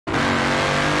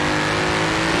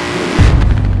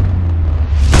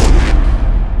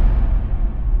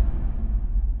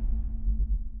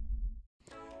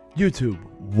YouTube,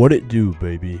 what it do,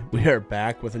 baby? We are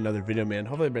back with another video, man.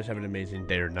 Hopefully everybody's having an amazing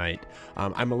day or night.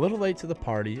 I'm a little late to the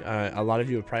party. A lot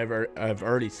of you have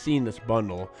already seen this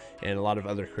bundle, and a lot of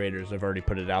other creators have already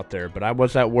put it out there, but I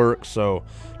was at work, so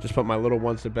just put my little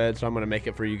ones to bed, so I'm going to make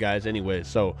it for you guys anyway.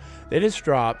 So they just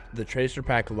dropped the Tracer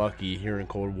Pack Lucky here in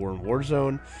Cold War and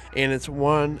Warzone, and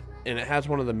it has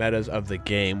one of the metas of the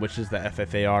game, which is the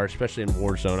FFAR, especially in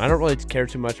Warzone. I don't really care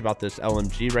too much about this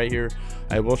LMG right here.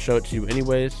 I will show it to you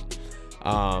anyways.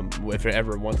 If it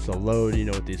ever wants to load, you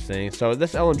know, with these things. So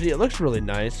this LMG, it looks really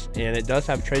nice, and it does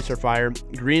have tracer fire,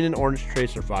 green and orange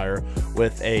tracer fire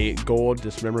with a gold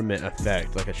dismemberment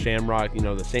effect, like a shamrock, you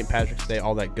know, the St. Patrick's Day,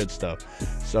 all that good stuff.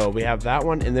 So we have that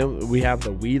one, and then we have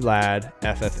the Wee Lad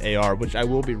FFAR, which I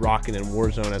will be rocking in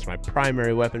Warzone as my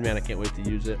primary weapon, man. I can't wait to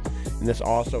use it. And this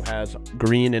also has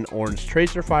green and orange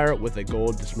tracer fire with a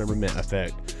gold dismemberment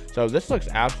effect. So this looks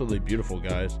absolutely beautiful,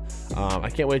 guys. I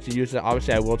can't wait to use it.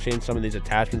 Obviously, I will change some of these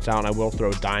attachments out, and I will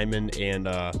throw diamond and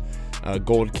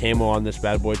gold camo on this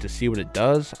bad boy to see what it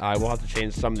does. I will have to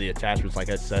change some of the attachments, like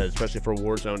I said, especially for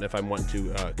Warzone if I want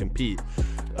to compete.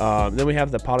 Then we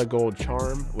have the pot of gold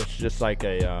charm, which is just like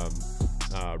a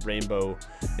rainbow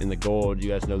in the gold.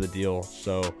 You guys know the deal.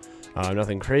 So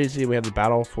nothing crazy. We have the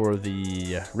battle for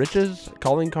the riches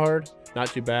calling card. Not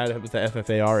too bad with the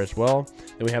FFAR as well.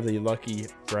 Then we have the lucky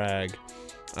frag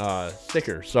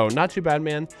sticker. So not too bad,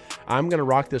 man. I'm gonna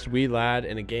rock this Wee Lad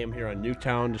in a game here on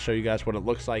Nuketown to show you guys what it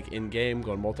looks like in game,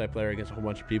 going multiplayer against a whole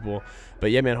bunch of people.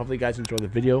 But yeah, man, hopefully you guys enjoy the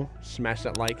video. Smash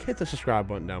that like, hit the subscribe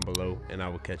button down below, and I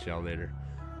will catch y'all later.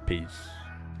 Peace.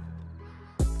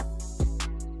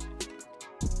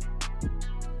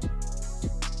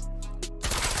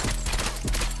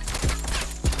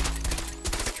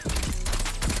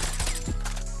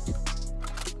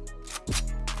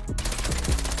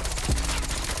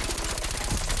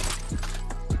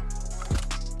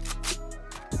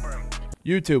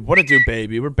 YouTube, what it do,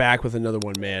 baby? We're back with another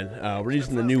one, man. We're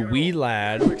using the new Wee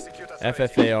Lad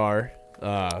FFAR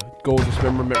gold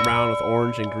dismemberment round with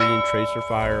orange and green tracer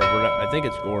fire. I think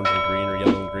it's orange and green or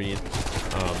yellow and green.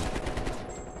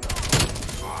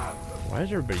 Why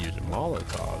is everybody using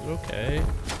Molotovs? Okay.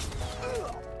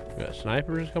 We got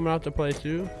snipers coming out to play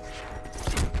too.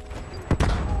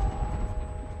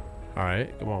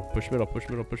 Alright, come on. Push middle, push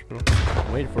middle, push middle.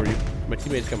 I'm waiting for you. My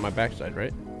teammates got my backside,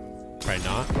 right? Probably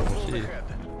not, but we'll see. Yeah.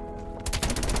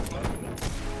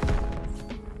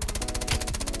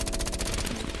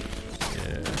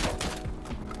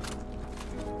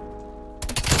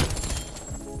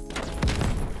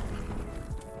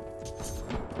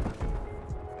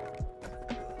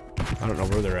 I don't know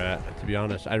where they're at, to be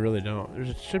honest. I really don't.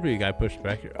 There should be a guy pushed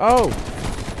back here. Oh!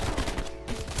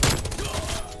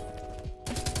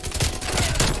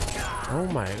 Oh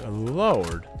my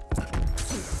lord.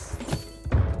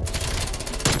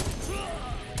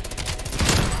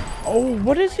 Oh,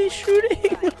 what is he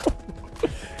shooting?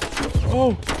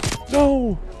 Oh,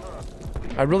 no.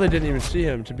 I really didn't even see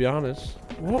him, to be honest.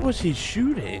 What was he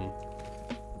shooting?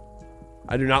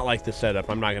 I do not like the setup.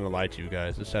 I'm not going to lie to you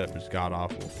guys. The setup is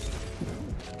god-awful.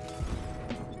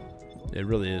 It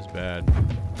really is bad.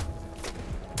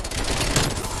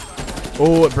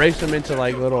 Oh, it breaks them into,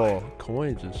 like, little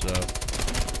coins and stuff.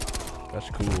 That's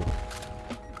cool.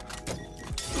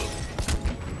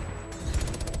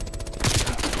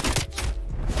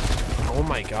 Oh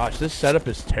my gosh, this setup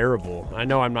is terrible. I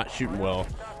know I'm not shooting well.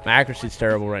 My accuracy is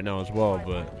terrible right now as well,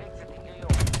 but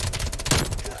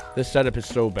this setup is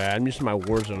so bad. I'm using my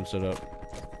Warzone setup.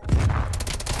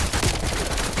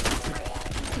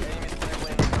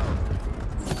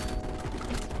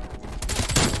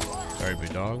 Sorry,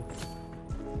 big dog.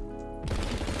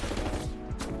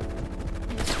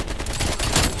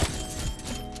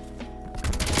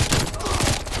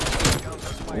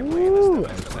 Ooh,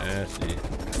 that's nasty.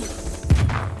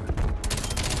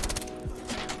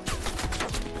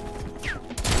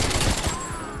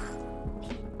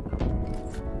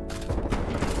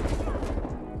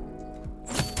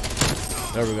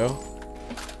 There we go.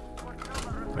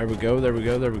 There we go, there we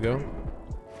go, there we go.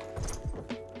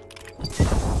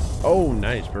 Oh,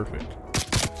 nice, perfect.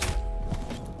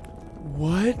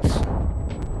 What?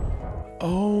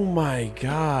 Oh my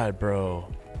god, bro.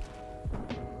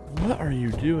 What are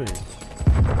you doing?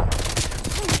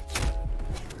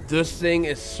 This thing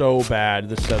is so bad,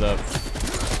 the setup.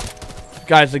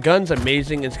 Guys, the gun's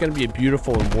amazing. It's going to be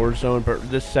beautiful in Warzone,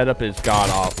 but this setup is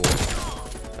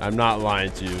god-awful. I'm not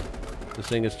lying to you. This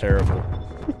thing is terrible.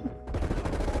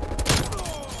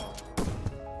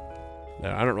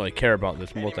 No, I don't really care about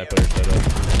this multiplayer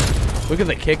setup. Look at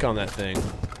the kick on that thing.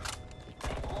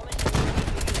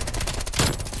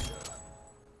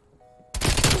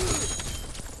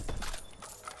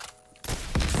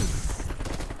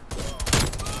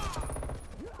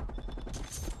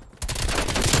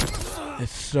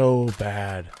 It's so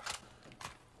bad.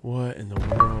 What in the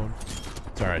world?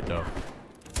 It's alright though.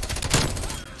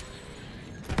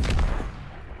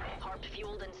 Harp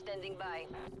fueled and standing by.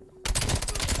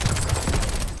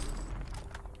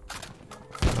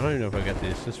 I don't even know if I got the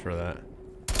assist for that.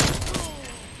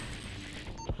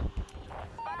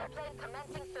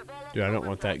 Dude, I don't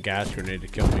want that gas grenade to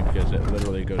kill me because it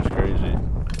literally goes crazy.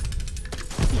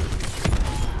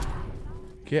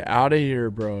 Get out of here,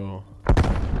 bro.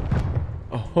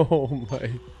 Oh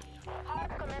my.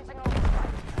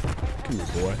 Come here,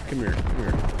 boy. Come here. Come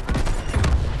here.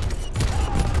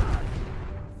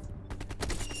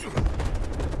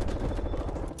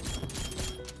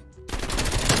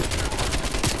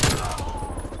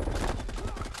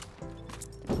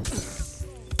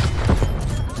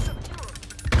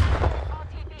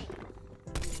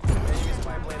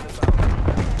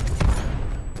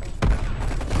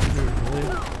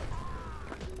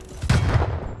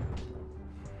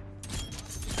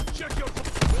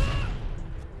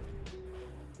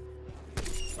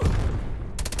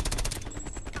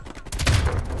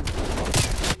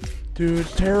 Dude,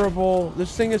 it's terrible.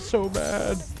 This thing is so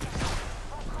bad.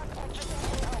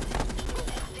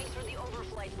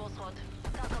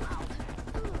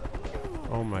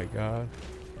 Oh my god.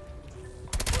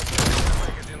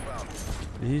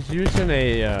 He's using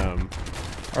a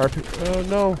RP. Oh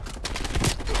no.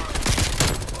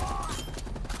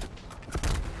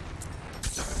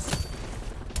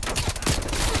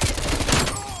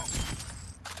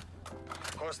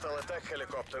 Hostile attack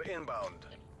helicopter inbound.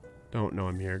 Don't know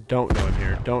I'm here. Don't know I'm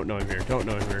here. Don't know I'm here. Don't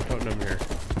know I'm here. Don't know I'm here.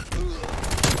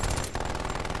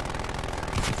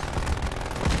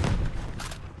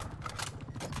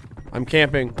 I'm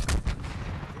camping.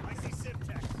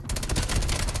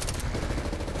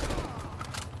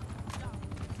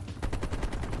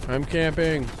 I'm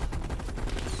camping.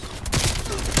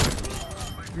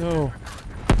 No.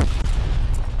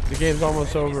 The game's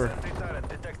almost over.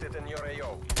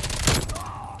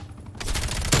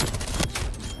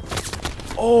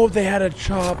 Oh, they had a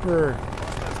chopper.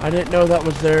 I didn't know that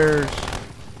was theirs.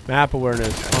 Map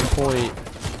awareness on point.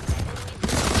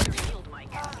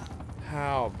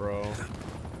 How, bro?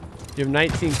 You have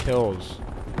 19 kills.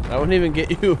 That wouldn't even get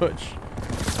you much.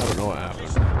 I don't know what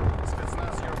happened.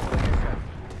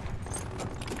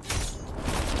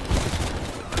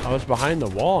 I was behind the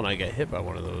wall and I got hit by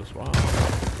one of those. Wow.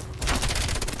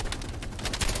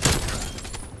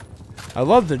 I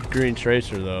love the green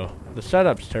tracer though. The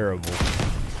setup's terrible.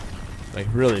 Like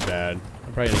really bad.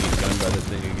 I'm probably gonna get gunned by this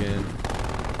thing again.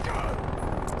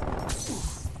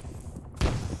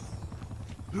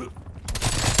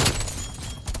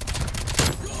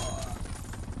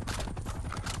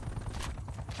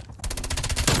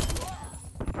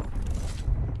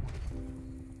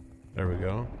 There we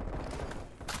go.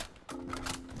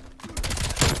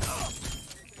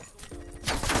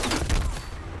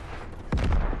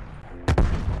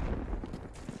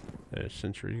 There's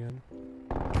sentry gun.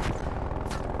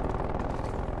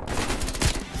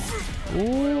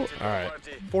 Ooh, alright.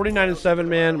 49 and 7,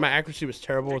 man. My accuracy was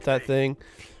terrible with that thing.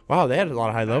 Wow, they had a lot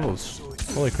of high levels.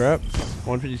 Holy crap.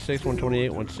 156, 128,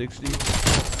 160.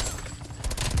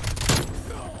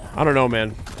 I don't know,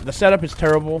 man. The setup is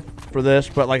terrible for this,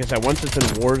 but like I said, once it's in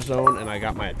Warzone and I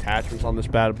got my attachments on this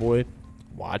bad boy,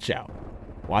 watch out.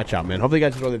 Watch out, man. Hopefully you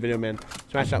guys enjoyed the video, man.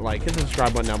 Smash that like, hit the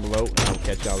subscribe button down below, and I'll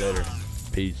catch y'all later.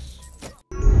 Peace.